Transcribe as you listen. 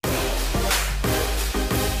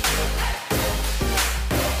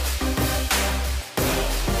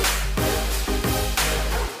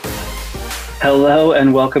Hello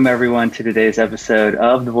and welcome everyone to today's episode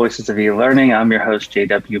of the Voices of E-Learning. I'm your host,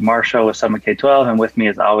 JW Marshall with Summit K-12, and with me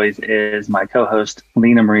as always is my co-host,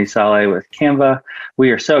 Lena Marie Saleh with Canva.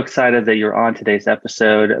 We are so excited that you're on today's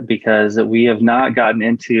episode because we have not gotten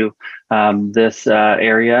into this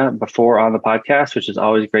area before on the podcast, which is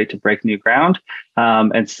always great to break new ground.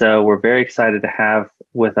 And so we're very excited to have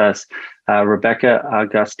with us Rebecca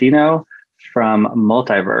Agostino from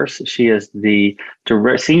Multiverse. She is the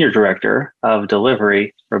Senior Director of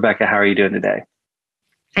Delivery. Rebecca, how are you doing today?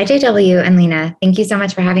 Hi, JW and Lena. Thank you so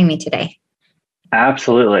much for having me today.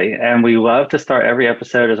 Absolutely. And we love to start every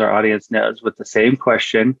episode, as our audience knows, with the same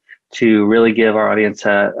question to really give our audience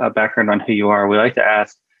a background on who you are. We like to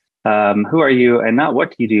ask, who are you, and not what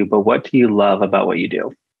do you do, but what do you love about what you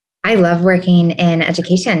do? I love working in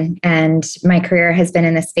education, and my career has been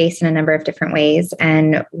in this space in a number of different ways.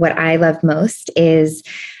 And what I love most is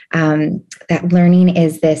that learning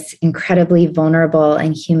is this incredibly vulnerable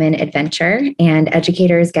and human adventure, and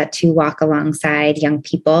educators get to walk alongside young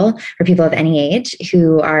people or people of any age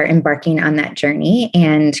who are embarking on that journey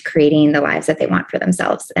and creating the lives that they want for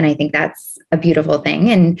themselves. And I think that's a beautiful thing.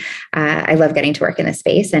 And I love getting to work in this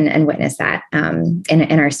space and witness that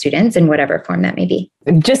in our students in whatever form that may be.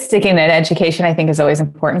 Just sticking in education, I think, is always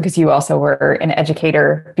important because you also were an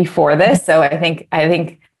educator before this. So I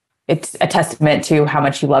think it's a testament to how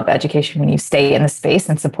much you love education when you stay in the space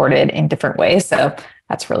and support it in different ways. So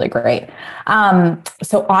that's really great.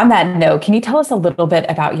 So on that note, can you tell us a little bit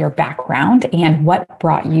about your background and what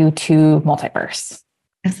brought you to Multiverse?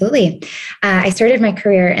 Absolutely. I started my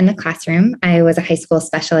career in the classroom. I was a high school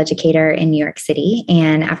special educator in New York City.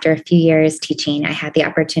 And after a few years teaching, I had the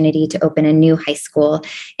opportunity to open a new high school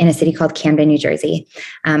in a city called Camden, New Jersey.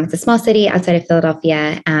 It's a small city outside of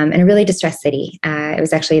Philadelphia and a really distressed city. It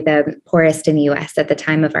was actually the poorest in the US at the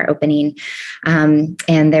time of our opening. And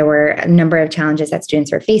there were a number of challenges that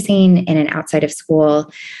students were facing in and outside of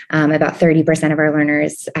school. About 30% of our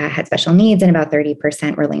learners had special needs, and about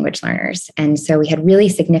 30% were language learners. And so we had really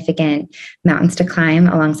significant mountains to climb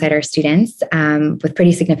alongside our students with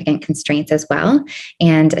pretty significant constraints as well,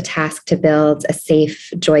 and a task to build a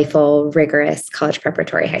safe, joyful, rigorous college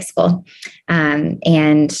preparatory high school.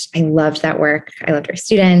 And I loved that work. I loved our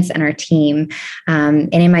students and our team.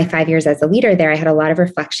 And in my 5 years as a leader there, I had a lot of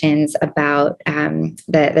reflections about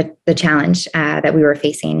the challenge that we were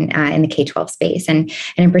facing in the K-12 space. And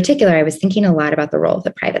in particular, I was thinking a lot about the role of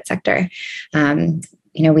the private sector.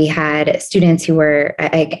 We had students who were,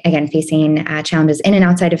 again, facing challenges in and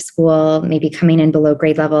outside of school, maybe coming in below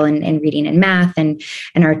grade level in reading and math, and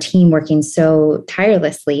our team working so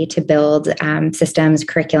tirelessly to build systems,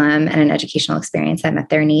 curriculum, and an educational experience that met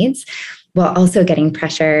their needs, while also getting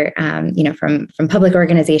pressure, from public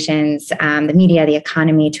organizations, the media, the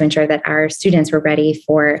economy, to ensure that our students were ready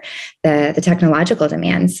for the technological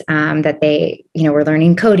demands, that they, were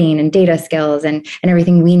learning coding and data skills and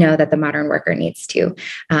everything we know that the modern worker needs to.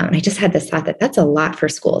 And I just had this thought that that's a lot for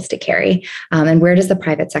schools to carry. And where does the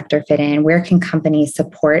private sector fit in? Where can companies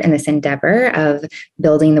support in this endeavor of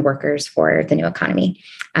building the workers for the new economy?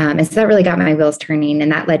 And so that really got my wheels turning.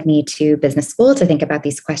 And that led me to business school to think about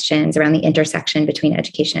these questions around the intersection between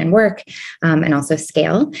education and work, and also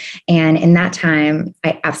scale. And in that time,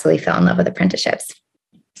 I absolutely fell in love with apprenticeships.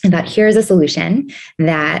 I thought, here's a solution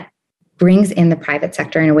that brings in the private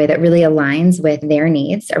sector in a way that really aligns with their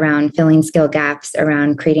needs around filling skill gaps,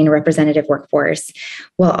 around creating a representative workforce,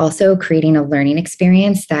 while also creating a learning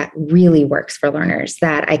experience that really works for learners,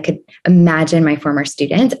 that I could imagine my former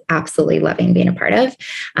students absolutely loving being a part of.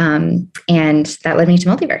 And that led me to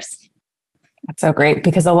Multiverse. That's so great,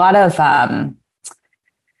 because a lot of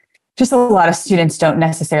students don't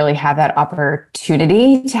necessarily have that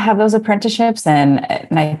opportunity to have those apprenticeships. And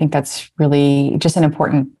I think that's really just an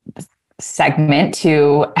important segment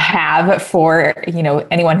to have for,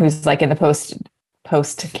 anyone who's like in the post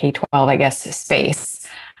K-12, I guess, space.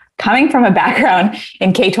 Coming from a background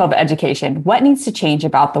in K-12 education, what needs to change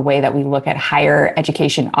about the way that we look at higher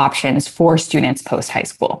education options for students post high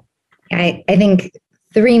school? I think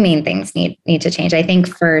three main things need to change. I think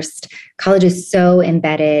first, college is so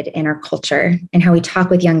embedded in our culture and how we talk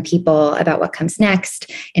with young people about what comes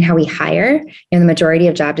next and how we hire. The majority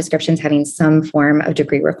of job descriptions having some form of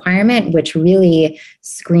degree requirement, which really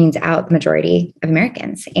screens out the majority of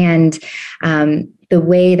Americans. And the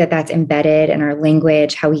way that that's embedded in our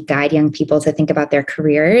language, how we guide young people to think about their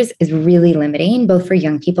careers, is really limiting, both for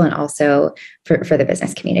young people and also for the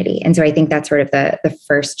business community. And so I think that's sort of the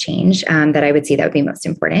first change that I would see that would be most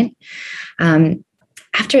important.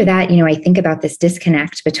 after that, I think about this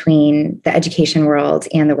disconnect between the education world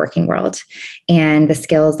and the working world and the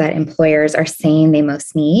skills that employers are saying they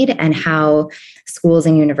most need and how schools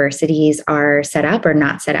and universities are set up or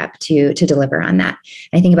not set up to deliver on that.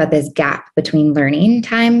 And I think about this gap between learning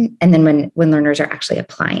time and then when learners are actually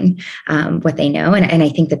applying what they know. And I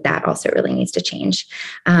think that also really needs to change.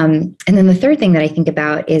 And then the third thing that I think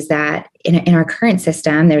about is that in our current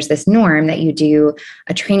system, there's this norm that you do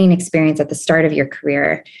a training experience at the start of your career.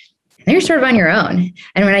 And then you're sort of on your own.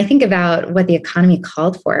 And when I think about what the economy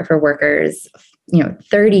called for workers,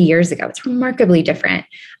 30 years ago, it's remarkably different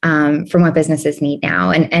from what businesses need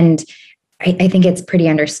now. And I think it's pretty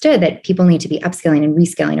understood that people need to be upskilling and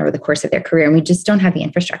reskilling over the course of their career. And we just don't have the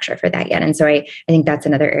infrastructure for that yet. And so I think that's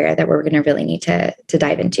another area that we're going to really need to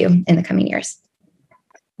dive into in the coming years.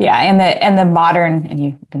 Yeah, and the modern, and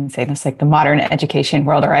you've been saying this, like the modern education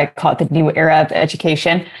world, or I call it the new era of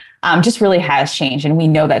education, just really has changed. And we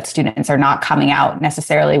know that students are not coming out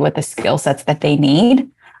necessarily with the skill sets that they need.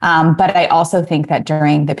 But I also think that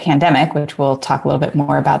during the pandemic, which we'll talk a little bit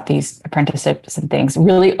more about these apprenticeships and things,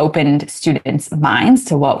 really opened students' minds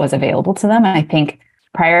to what was available to them. And I think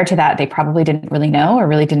prior to that, they probably didn't really know or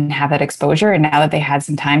really didn't have that exposure. And now that they had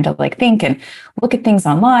some time to think and look at things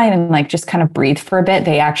online and just kind of breathe for a bit,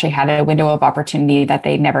 they actually had a window of opportunity that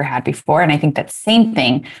they never had before. And I think that same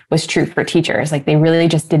thing was true for teachers. They really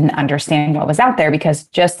just didn't understand what was out there because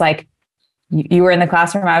just like you were in the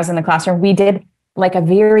classroom, I was in the classroom, we did a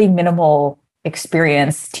very minimal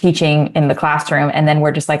experience teaching in the classroom. And then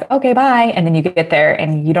we're just okay, bye. And then you get there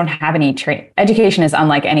and you don't have any training. Education is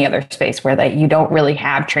unlike any other space where you don't really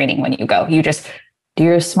have training when you go. You just do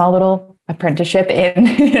your small little apprenticeship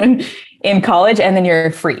in college and then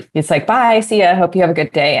you're free. It's bye, see ya, hope you have a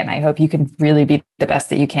good day. And I hope you can really be the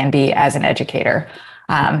best that you can be as an educator.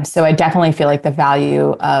 So I definitely feel the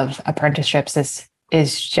value of apprenticeships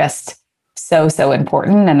is just so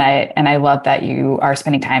important. And I love that you are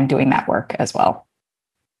spending time doing that work as well.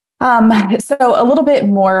 So a little bit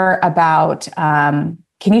more about, can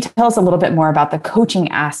you tell us a little bit more about the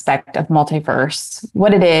coaching aspect of Multiverse,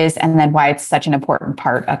 what it is, and then why it's such an important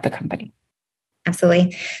part of the company?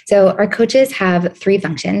 Absolutely. So our coaches have three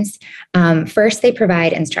functions. First, they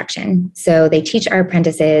provide instruction. So they teach our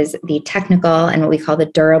apprentices the technical and what we call the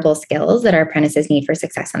durable skills that our apprentices need for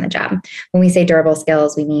success on the job. When we say durable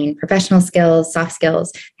skills, we mean professional skills, soft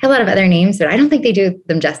skills, have a lot of other names, but I don't think they do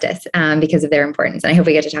them justice because of their importance. And I hope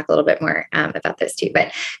we get to talk a little bit more about this too.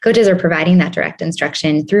 But coaches are providing that direct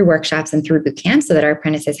instruction through workshops and through boot camps so that our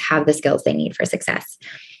apprentices have the skills they need for success.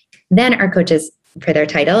 Then our coaches, per their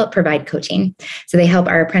title, provide coaching. So they help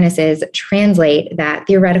our apprentices translate that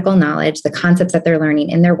theoretical knowledge, the concepts that they're learning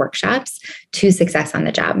in their workshops, to success on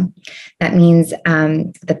the job. That means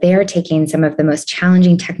that they are taking some of the most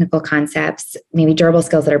challenging technical concepts, maybe durable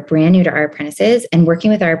skills that are brand new to our apprentices, and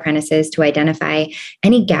working with our apprentices to identify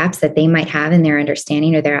any gaps that they might have in their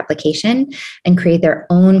understanding or their application and create their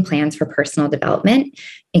own plans for personal development,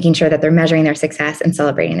 making sure that they're measuring their success and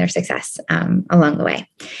celebrating their success along the way.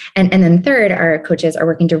 And then third, our coaches are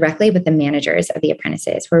working directly with the managers of the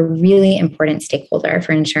apprentices, who are a really important stakeholder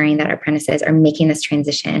for ensuring that our apprentices are making this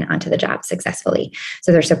transition onto the job successfully.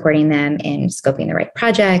 So they're supporting them in scoping the right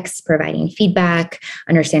projects, providing feedback,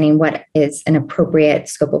 understanding what is an appropriate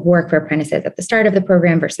scope of work for apprentices at the start of the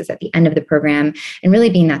program versus at the end of the program, and really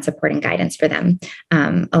being that support and guidance for them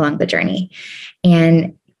along the journey.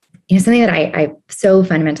 And something that I so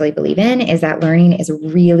fundamentally believe in is that learning is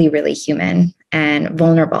really, really human and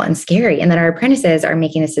vulnerable and scary, and that our apprentices are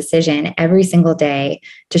making this decision every single day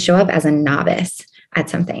to show up as a novice at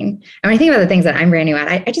something. And when I think about the things that I'm brand new at,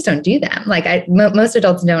 I just don't do them. Most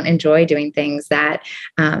adults don't enjoy doing things that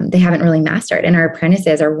they haven't really mastered. And our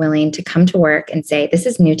apprentices are willing to come to work and say, this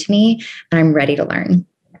is new to me and I'm ready to learn.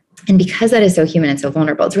 And because that is so human and so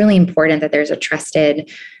vulnerable, it's really important that there's a trusted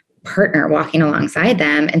partner walking alongside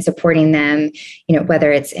them and supporting them,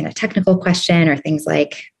 whether it's in a technical question or things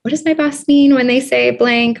like, what does my boss mean when they say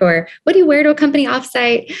blank? Or what do you wear to a company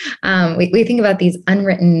offsite? We think about these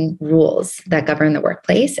unwritten rules that govern the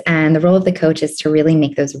workplace. And the role of the coach is to really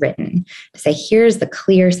make those written, to say, here's the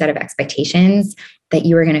clear set of expectations that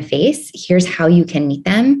you are going to face. Here's how you can meet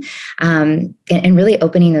them. And really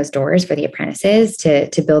opening those doors for the apprentices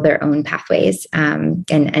to build their own pathways and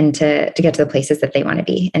to get to the places that they want to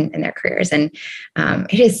be in their careers. And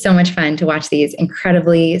it is so much fun to watch these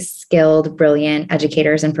incredibly skilled, brilliant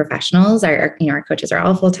educators and professionals. Our coaches are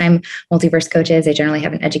all full-time Multiverse coaches. They generally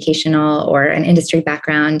have an educational or an industry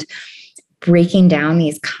background, breaking down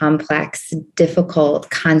these complex, difficult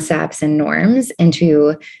concepts and norms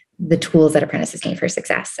into the tools that apprentices need for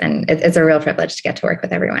success. And it's a real privilege to get to work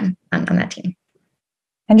with everyone on that team.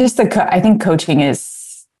 And just I think coaching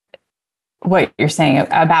is what you're saying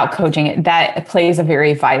about coaching, that plays a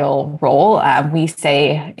very vital role. We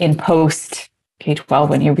say in post K-12,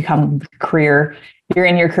 when you become you're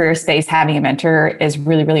in your career space, having a mentor is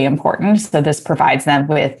really, really important. So this provides them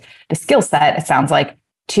with the skill set, it sounds like,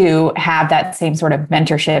 to have that same sort of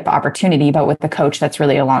mentorship opportunity, but with the coach that's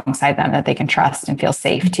really alongside them, that they can trust and feel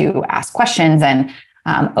safe to ask questions and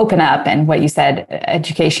open up. And what you said,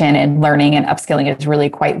 education and learning and upskilling is really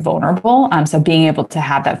quite vulnerable. So being able to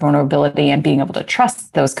have that vulnerability and being able to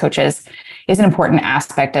trust those coaches is an important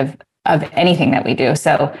aspect of anything that we do.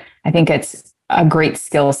 So I think it's a great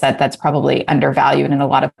skill set that's probably undervalued in a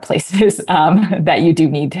lot of places, that you do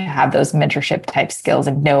need to have those mentorship type skills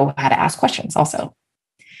and know how to ask questions also.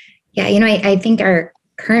 Yeah, I think our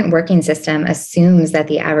current working system assumes that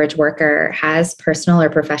the average worker has personal or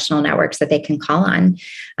professional networks that they can call on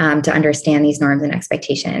to understand these norms and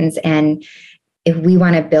expectations. And if we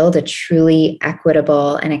want to build a truly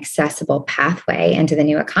equitable and accessible pathway into the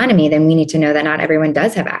new economy, then we need to know that not everyone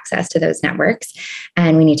does have access to those networks,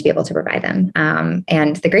 and we need to be able to provide them.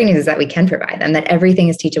 And the great news is that we can provide them, that everything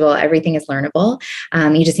is teachable, everything is learnable.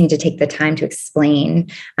 You just need to take the time to explain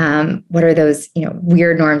what are those,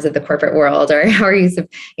 weird norms of the corporate world, or how are you,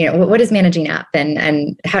 what is managing up,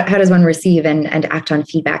 and how does one receive and act on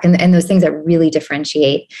feedback, and those things that really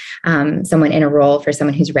differentiate someone in a role for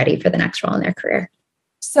someone who's ready for the next role in their career.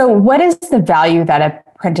 So what is the value that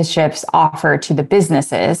apprenticeships offer to the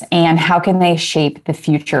businesses, and how can they shape the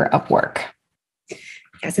future of work?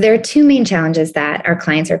 Yeah, so there are two main challenges that our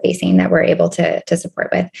clients are facing that we're able to support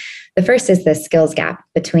with. The first is the skills gap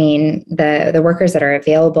between the workers that are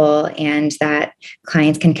available and that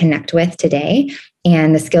clients can connect with today,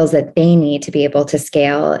 and the skills that they need to be able to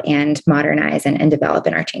scale and modernize and develop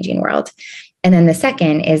in our changing world. And then the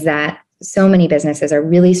second is that so many businesses are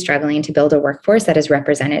really struggling to build a workforce that is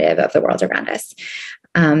representative of the world around us.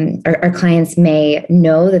 Our clients may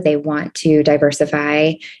know that they want to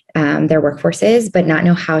diversify their workforces, but not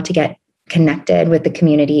know how to get connected with the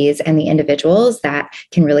communities and the individuals that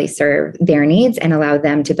can really serve their needs and allow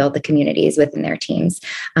them to build the communities within their teams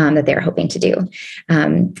that they're hoping to do.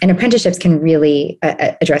 And apprenticeships can really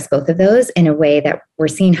address both of those in a way that we're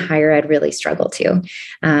seeing higher ed really struggle to.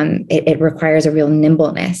 It requires a real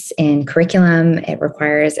nimbleness in curriculum. It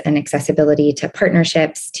requires an accessibility to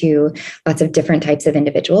partnerships, to lots of different types of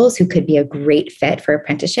individuals who could be a great fit for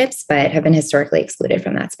apprenticeships, but have been historically excluded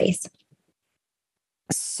from that space.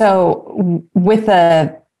 So with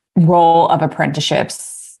the role of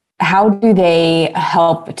apprenticeships, how do they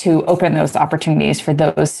help to open those opportunities for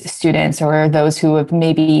those students or those who have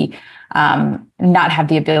maybe not have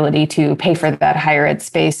the ability to pay for that higher ed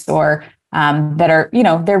space, or that are,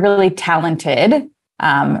 they're really talented,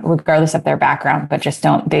 regardless of their background, but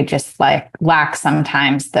they lack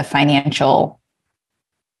sometimes the financial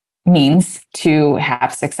means to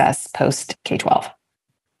have success post K-12?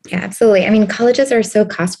 Yeah, absolutely. I mean, colleges are so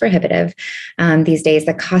cost prohibitive these days.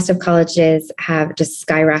 The cost of colleges have just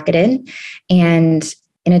skyrocketed. And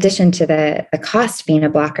in addition to the cost being a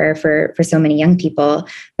blocker for so many young people,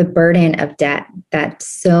 the burden of debt that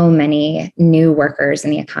so many new workers in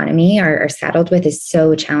the economy are saddled with is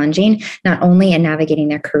so challenging, not only in navigating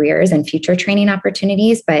their careers and future training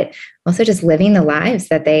opportunities, but also just living the lives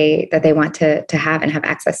that they want to have and have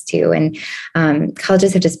access to. And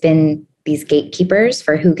colleges have just been these gatekeepers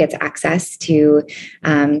for who gets access to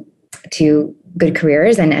good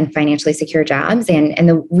careers and financially secure jobs. And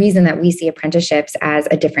the reason that we see apprenticeships as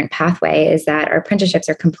a different pathway is that our apprenticeships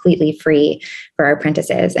are completely free for our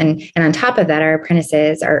apprentices. And on top of that, our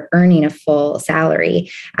apprentices are earning a full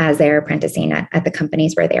salary as they are apprenticing at the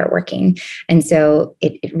companies where they are working. And so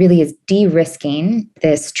it really is de-risking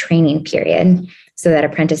this training period, so that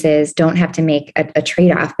apprentices don't have to make a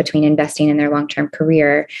trade-off between investing in their long-term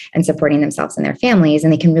career and supporting themselves and their families,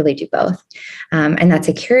 and they can really do both. And that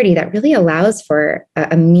security that really allows for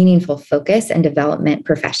a meaningful focus and development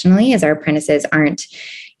professionally, as our apprentices aren't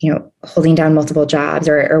holding down multiple jobs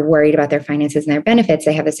or worried about their finances and their benefits.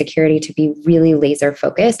 They have the security to be really laser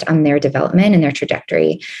focused on their development and their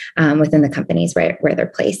trajectory within the companies where they're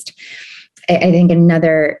placed. I think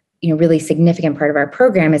another really significant part of our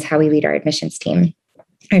program is how we lead our admissions team.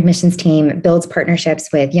 Our admissions team builds partnerships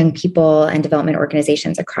with young people and development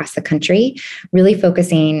organizations across the country, really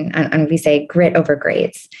focusing on we say, grit over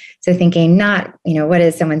grades. So thinking not, what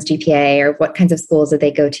is someone's GPA or what kinds of schools did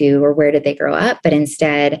they go to or where did they grow up, but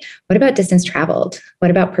instead, what about distance traveled?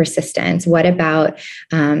 What about persistence? What about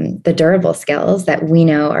the durable skills that we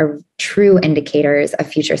know are true indicators of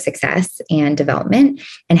future success and development,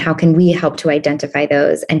 and how can we help to identify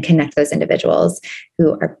those and connect those individuals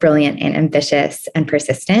who are brilliant and ambitious and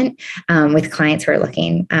persistent with clients who are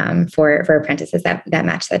looking for apprentices that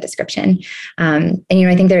match that description. And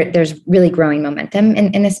I think there's really growing momentum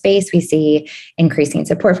in this space. We see increasing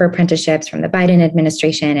support for apprenticeships from the Biden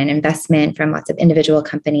administration and investment from lots of individual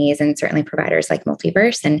companies and certainly providers like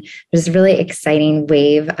Multiverse. And there's a really exciting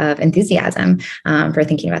wave of enthusiasm for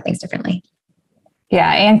thinking about things differently.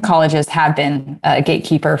 Yeah, and colleges have been a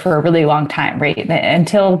gatekeeper for a really long time, right?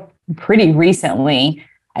 Until pretty recently,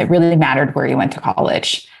 it really mattered where you went to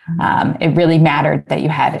college. It really mattered that you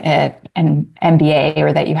had an MBA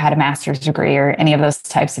or that you had a master's degree or any of those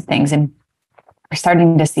types of things. And we're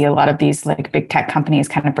starting to see a lot of these like big tech companies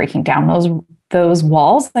kind of breaking down those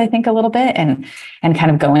walls, I think, a little bit, and kind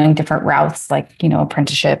of going different routes, like,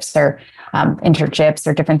 apprenticeships or internships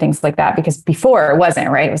or different things like that. Because before it wasn't,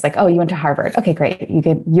 right? It was like, oh, you went to Harvard. Okay, great.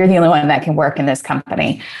 You're the only one that can work in this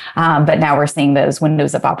company. But now we're seeing those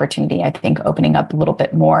windows of opportunity, I think, opening up a little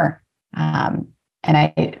bit more. And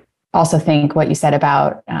I also think what you said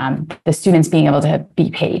about the students being able to be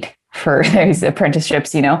paid for those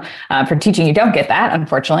apprenticeships, for teaching, you don't get that,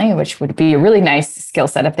 unfortunately, which would be a really nice skill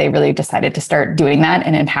set if they really decided to start doing that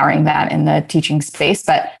and empowering that in the teaching space.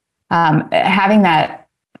 But not having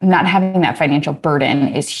that financial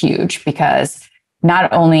burden is huge, because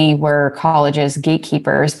not only were colleges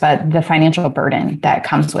gatekeepers, but the financial burden that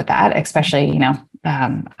comes with that, especially,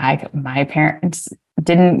 my parents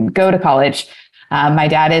didn't go to college. My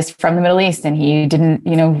dad is from the Middle East, and he didn't,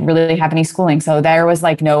 really have any schooling. So there was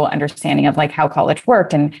like no understanding of like how college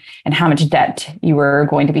worked and how much debt you were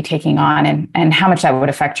going to be taking on and how much that would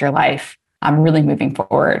affect your life really moving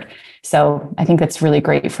forward. So I think that's really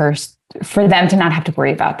great for them to not have to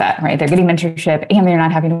worry about that, right? They're getting mentorship and they're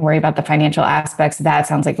not having to worry about the financial aspects. That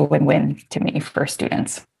sounds like a win-win to me for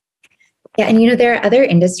students. Yeah. And, there are other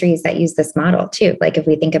industries that use this model too. Like if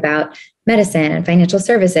we think about medicine and financial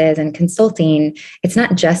services and consulting, it's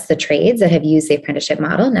not just the trades that have used the apprenticeship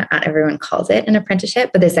model. Not everyone calls it an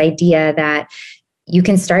apprenticeship, but this idea that you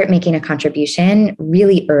can start making a contribution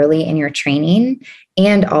really early in your training,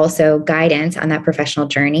 and also guidance on that professional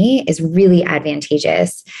journey is really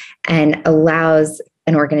advantageous and allows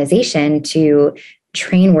an organization to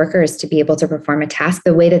train workers to be able to perform a task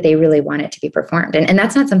the way that they really want it to be performed. And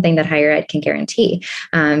that's not something that higher ed can guarantee,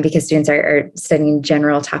 because students are studying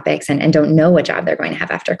general topics and don't know what job they're going to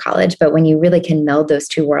have after college. But when you really can meld those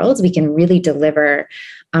two worlds, we can really deliver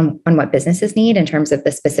on what businesses need in terms of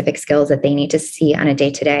the specific skills that they need to see on a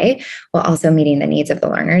day-to-day, while also meeting the needs of the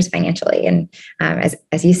learners financially. And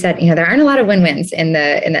as you said, there aren't a lot of win-wins in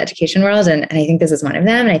the education world. And I think this is one of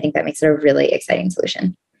them. And I think that makes it a really exciting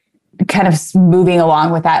solution. Kind of moving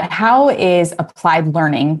along with that, how is applied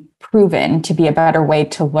learning proven to be a better way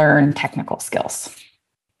to learn technical skills?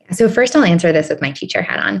 So first, I'll answer this with my teacher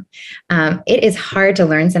hat on. It is hard to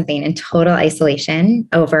learn something in total isolation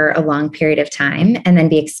over a long period of time and then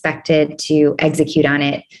be expected to execute on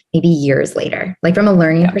it maybe years later. Like from a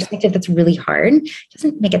learning perspective, that's really hard. It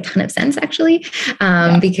doesn't make a ton of sense, actually,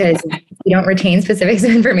 because you don't retain specifics of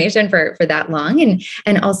information for that long.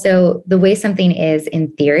 And also the way something is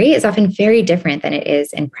in theory is often very different than it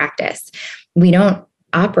is in practice. We don't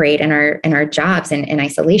operate in our jobs in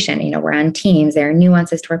isolation. We're on teams. There are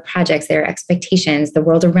nuances to our projects. There are expectations. The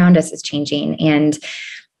world around us is changing. And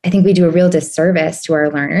I think we do a real disservice to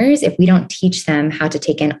our learners if we don't teach them how to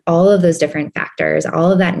take in all of those different factors,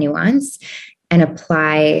 all of that nuance, and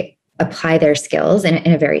apply their skills in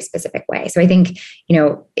a very specific way. So I think,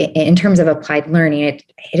 in terms of applied learning,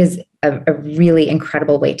 it is a really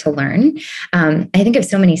incredible way to learn. I think of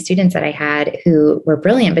so many students that I had who were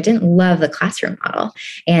brilliant, but didn't love the classroom model.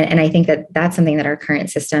 And I think that that's something that our current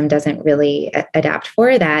system doesn't really adapt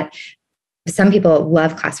for, that some people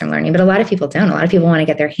love classroom learning, but a lot of people don't. A lot of people want to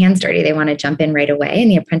get their hands dirty. They want to jump in right away. And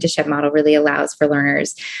the apprenticeship model really allows for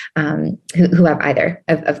learners who have either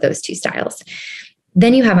of those two styles.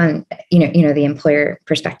 Then you have on, the employer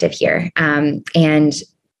perspective here. And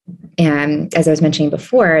as I was mentioning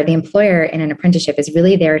before, the employer in an apprenticeship is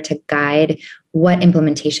really there to guide what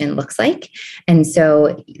implementation looks like. And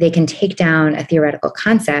so they can take down a theoretical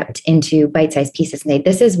concept into bite-sized pieces and say,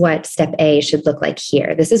 this is what step A should look like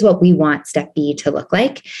here. This is what we want step B to look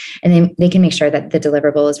like. And then they can make sure that the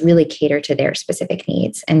deliverable is really catered to their specific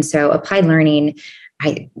needs. And so applied learning,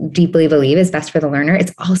 I deeply believe, is best for the learner.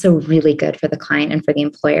 It's also really good for the client and for the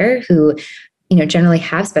employer, who generally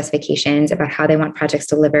have specifications about how they want projects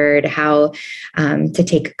delivered, how to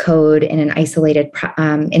take code in an isolated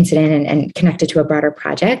incident and connect it to a broader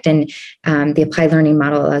project. And the applied learning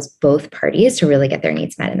model allows both parties to really get their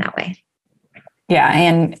needs met in that way. Yeah,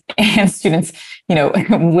 and students,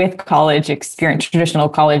 with college experience, traditional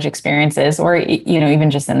college experiences, or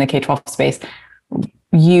even just in the K-12 space,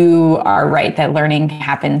 you are right that learning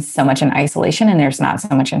happens so much in isolation, and there's not so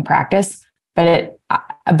much in practice. But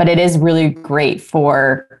it is really great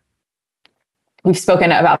for, we've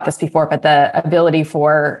spoken about this before, but the ability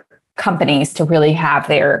for companies to really have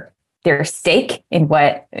their stake in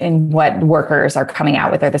what workers are coming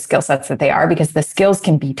out with, or the skill sets that they are, because the skills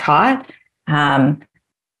can be taught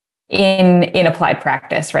in applied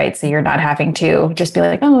practice, right? So you're not having to just be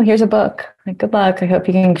like, oh, here's a book, like, good luck, I hope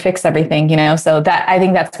you can fix everything, So that, I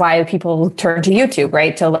think that's why people turn to YouTube,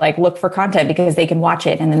 right? To look for content, because they can watch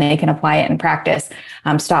it and then they can apply it in practice,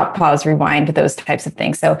 stop, pause, rewind, those types of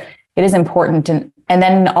things. So it is important. And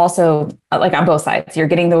then also, on both sides, you're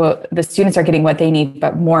getting the students are getting what they need,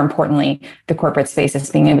 but more importantly, the corporate space is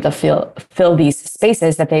being able to fill these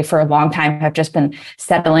spaces that they for a long time have just been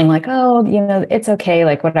settling, it's okay,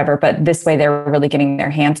 whatever. But this way, they're really getting their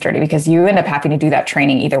hands dirty, because you end up having to do that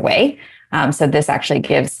training either way. So this actually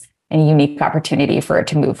gives a unique opportunity for it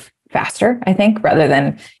to move faster, I think, rather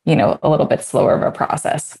than, a little bit slower of a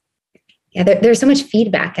process. Yeah, there's so much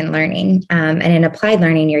feedback in learning. And in applied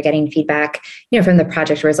learning, you're getting feedback, from the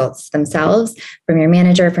project results themselves, from your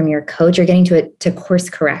manager, from your coach. You're getting to course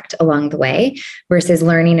correct along the way, versus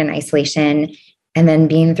learning in isolation and then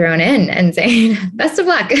being thrown in and saying, best of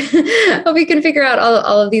luck. Hope we can figure out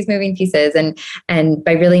all of these moving pieces. And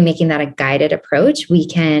by really making that a guided approach, we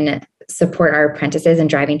can support our apprentices in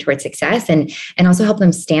driving towards success, and also help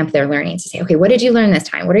them stamp their learning to say, okay, what did you learn this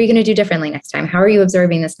time? What are you going to do differently next time? How are you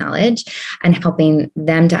absorbing this knowledge? And helping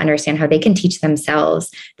them to understand how they can teach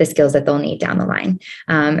themselves the skills that they'll need down the line.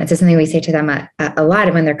 And so something we say to them a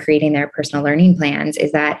lot when they're creating their personal learning plans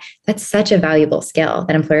is that that's such a valuable skill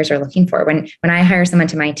that employers are looking for. When I hire someone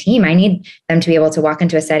to my team, I need them to be able to walk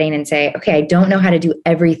into a setting and say, okay, I don't know how to do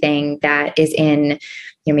everything that is in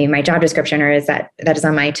maybe my job description, or that is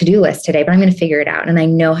on my to-do list today, but I'm going to figure it out. And I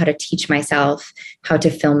know how to teach myself how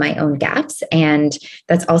to fill my own gaps. And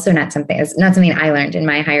that's also not something I learned in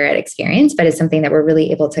my higher ed experience, but it's something that we're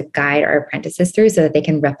really able to guide our apprentices through so that they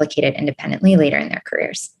can replicate it independently later in their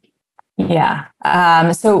careers. Yeah.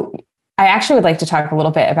 So I actually would like to talk a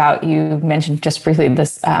little bit about, you mentioned just briefly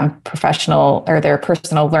this professional or their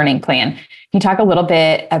personal learning plan. Can you talk a little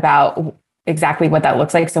bit about exactly what that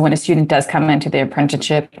looks like? So when a student does come into the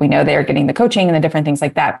apprenticeship, we know they're getting the coaching and the different things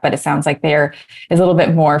like that, but it sounds like there is a little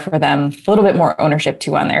bit more for them, a little bit more ownership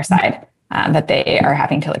too on their side that they are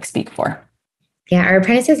having to speak for. Yeah, our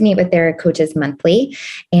apprentices meet with their coaches monthly,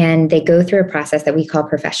 and they go through a process that we call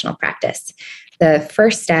professional practice. The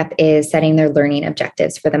first step is setting their learning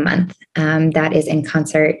objectives for the month. That is in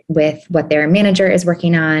concert with what their manager is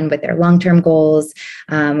working on, with their long-term goals,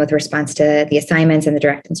 with response to the assignments and the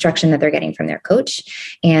direct instruction that they're getting from their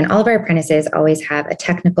coach. And all of our apprentices always have a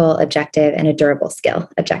technical objective and a durable skill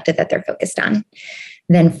objective that they're focused on.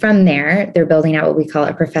 Then from there, they're building out what we call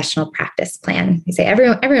a professional practice plan. We say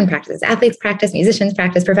everyone practices. Athletes practice, musicians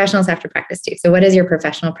practice, professionals have to practice too. So what is your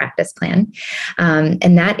professional practice plan?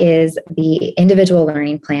 And that is the individual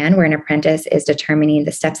learning plan where an apprentice is determining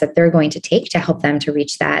the steps that they're going to take to help them to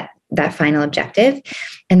reach that final objective.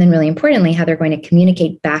 And then really importantly, how they're going to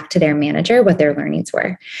communicate back to their manager what their learnings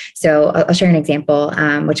were. So I'll share an example,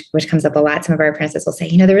 which comes up a lot. Some of our apprentices will say,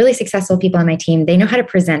 the really successful people on my team, they know how to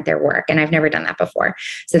present their work, and I've never done that before.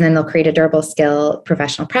 So then they'll create a durable skill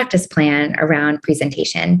professional practice plan around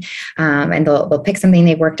presentation. And they'll pick something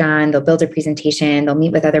they've worked on, they'll build a presentation, they'll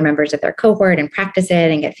meet with other members of their cohort and practice it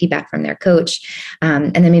and get feedback from their coach.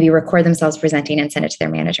 And then maybe record themselves presenting and send it to their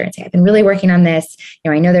manager and say, I've been really working on this.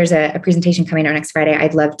 I know there's a presentation coming out next Friday.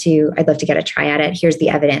 I'd love to get a try at it. Here's the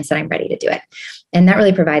evidence that I'm ready to do it. And that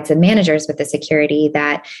really provides the managers with the security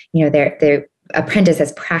that, their apprentice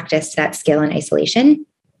has practiced that skill in isolation,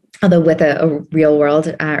 although with a real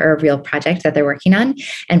world or a real project that they're working on.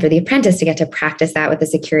 And for the apprentice to get to practice that with the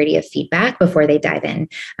security of feedback before they dive in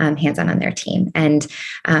hands-on on their team. And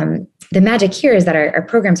the magic here is that our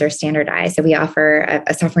programs are standardized. So we offer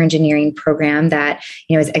a software engineering program that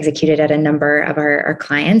is executed at a number of our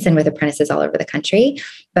clients and with apprentices all over the country.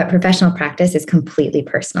 But professional practice is completely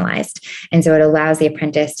personalized. And so it allows the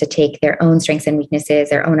apprentice to take their own strengths and weaknesses,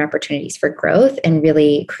 their own opportunities for growth, and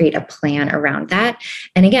really create a plan around that.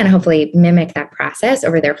 And again, hopefully mimic that process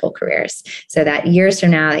over their whole careers. So that years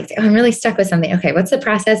from now, they say, I'm really stuck with something. Okay, what's the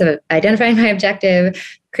process of identifying my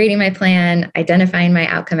objective, creating my plan, identifying my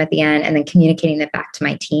outcome at the end, and then communicating it back to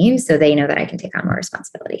my team so they know that I can take on more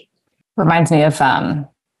responsibility. Reminds me of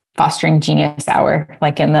fostering genius hour,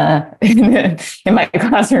 like in my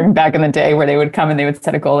classroom back in the day, where they would come and they would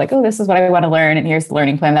set a goal like, oh, this is what I want to learn, and here's the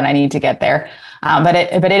learning plan that I need to get there. But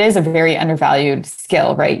it is a very undervalued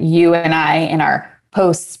skill, right? You and I in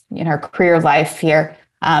our career life here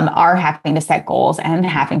are having to set goals and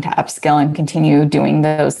having to upskill and continue doing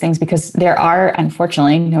those things, because there are,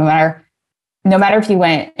 unfortunately, no matter if you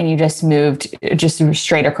went and you just moved just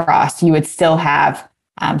straight across, you would still have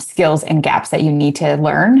skills and gaps that you need to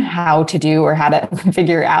learn how to do or how to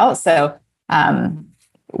figure out. So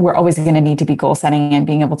we're always going to need to be goal setting and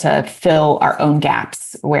being able to fill our own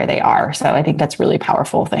gaps where they are. So I think that's a really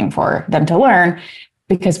powerful thing for them to learn,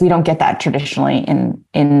 because we don't get that traditionally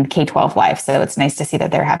in K-12 life. So it's nice to see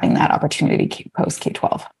that they're having that opportunity post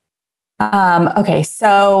K-12. Okay,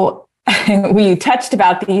 so we touched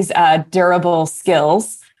about these durable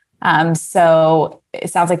skills. So it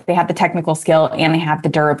sounds like they have the technical skill and they have the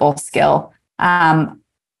durable skill.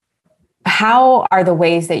 How are the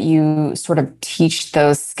ways that you sort of teach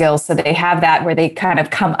those skills so they have that where they kind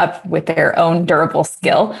of come up with their own durable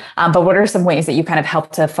skill? But what are some ways that you kind of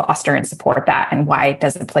help to foster and support that, and why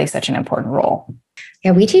does it play such an important role?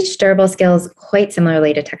 Yeah, we teach durable skills quite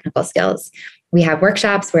similarly to technical skills. We have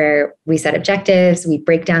workshops where we set objectives, we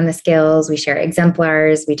break down the skills, we share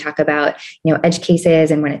exemplars, we talk about, edge cases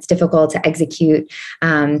and when it's difficult to execute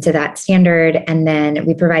to that standard. And then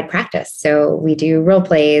we provide practice. So we do role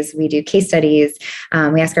plays, we do case studies.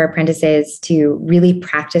 We ask our apprentices to really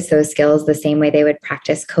practice those skills the same way they would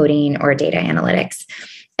practice coding or data analytics.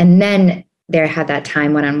 And then they have that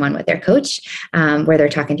time one-on-one with their coach where they're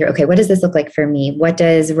talking through, okay, what does this look like for me? What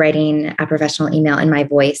does writing a professional email in my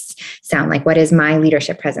voice sound like? What is my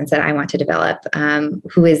leadership presence that I want to develop?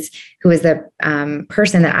 Who is the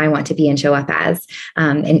person that I want to be and show up as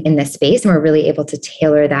in this space? And we're really able to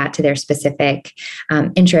tailor that to their specific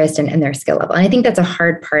interest and their skill level. And I think that's a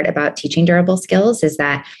hard part about teaching durable skills, is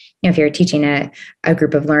that if you're teaching a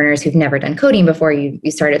group of learners who've never done coding before, you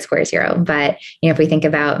start at square zero. But if we think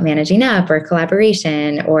about managing up or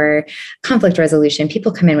collaboration or conflict resolution,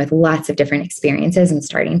 people come in with lots of different experiences and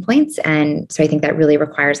starting points. And so I think that really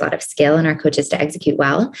requires a lot of skill in our coaches to execute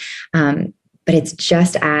well. But it's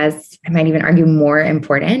just as, I might even argue, more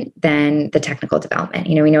important than the technical development.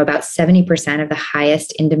 We know about 70% of the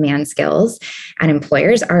highest in-demand skills at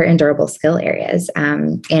employers are in durable skill areas,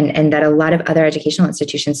 and that a lot of other educational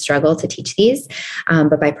institutions struggle to teach these.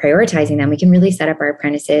 But by prioritizing them, we can really set up our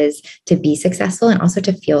apprentices to be successful and also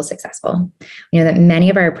to feel successful. That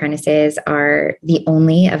many of our apprentices are the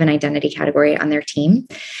only of an identity category on their team,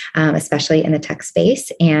 especially in the tech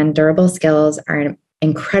space, and durable skills are an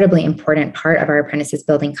incredibly important part of our apprentices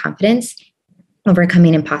building confidence,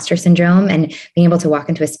 overcoming imposter syndrome, and being able to walk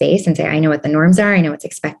into a space and say, I know what the norms are, I know what's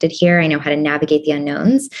expected here, I know how to navigate the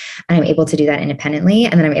unknowns, and I'm able to do that independently.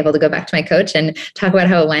 And then I'm able to go back to my coach and talk about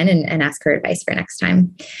how it went and ask her advice for next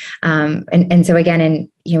time. And so again,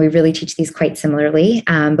 we really teach these quite similarly,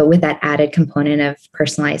 but with that added component of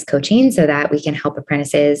personalized coaching so that we can help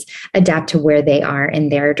apprentices adapt to where they are in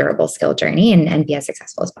their durable skill journey and be as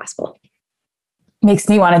successful as possible. Makes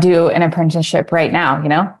me want to do an apprenticeship right now,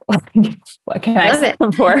 what can I sign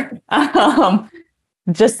up for?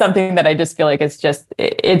 Just something that I just feel like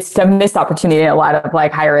it's a missed opportunity in a lot of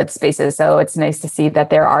higher ed spaces. So it's nice to see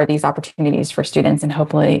that there are these opportunities for students, and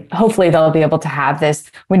hopefully they'll be able to have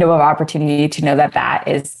this window of opportunity to know that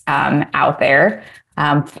is out there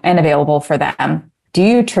and available for them. Do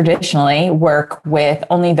you traditionally work with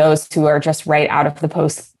only those who are just right out of the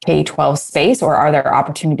post K-12 space, or are there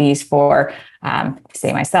opportunities for,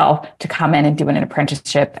 say myself, to come in and do an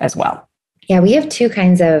apprenticeship as well? Yeah, we have two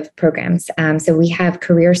kinds of programs. So we have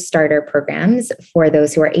career starter programs for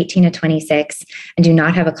those who are 18 to 26 and do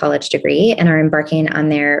not have a college degree and are embarking on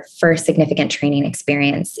their first significant training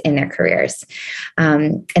experience in their careers.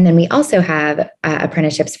 And then we also have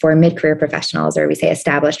apprenticeships for mid-career professionals, or we say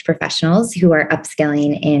established professionals, who are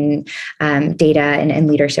upskilling in data and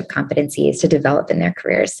leadership competencies to develop in their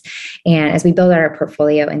careers. And as we build out our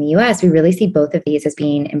portfolio in the US, we really see both of these as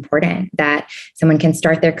being important, that someone can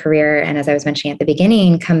start their career, and as I was mentioning at the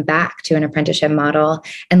beginning, come back to an apprenticeship model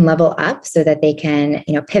and level up so that they can,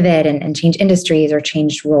 pivot and change industries or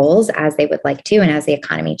change roles as they would like to, and as the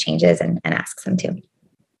economy changes and asks them to.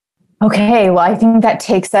 Okay, well, I think that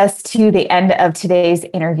takes us to the end of today's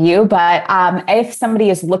interview. But if somebody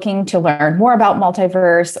is looking to learn more about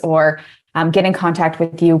Multiverse or get in contact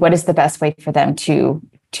with you, what is the best way for them to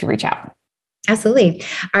reach out? Absolutely.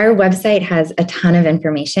 Our website has a ton of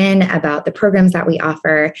information about the programs that we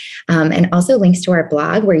offer, and also links to our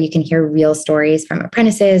blog where you can hear real stories from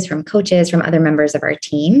apprentices, from coaches, from other members of our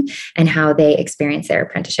team, and how they experience their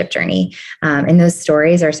apprenticeship journey. And those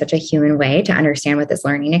stories are such a human way to understand what this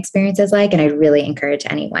learning experience is like. And I really encourage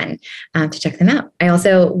anyone to check them out. I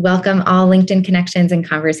also welcome all LinkedIn connections and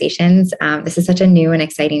conversations. This is such a new and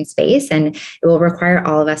exciting space, and it will require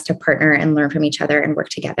all of us to partner and learn from each other and work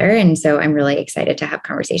together. And so I'm really excited to have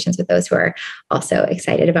conversations with those who are also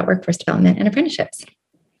excited about workforce development and apprenticeships.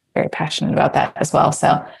 Very passionate about that as well.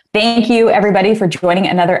 So thank you, everybody, for joining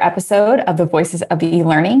another episode of the Voices of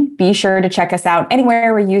E-Learning. Be sure to check us out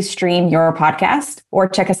anywhere where you stream your podcast, or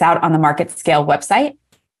check us out on the MarketScale website.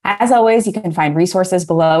 As always, you can find resources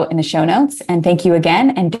below in the show notes. And thank you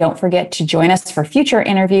again. And don't forget to join us for future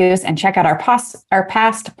interviews and check out our past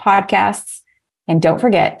podcasts. And don't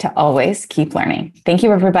forget to always keep learning. Thank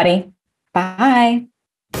you, everybody. Bye.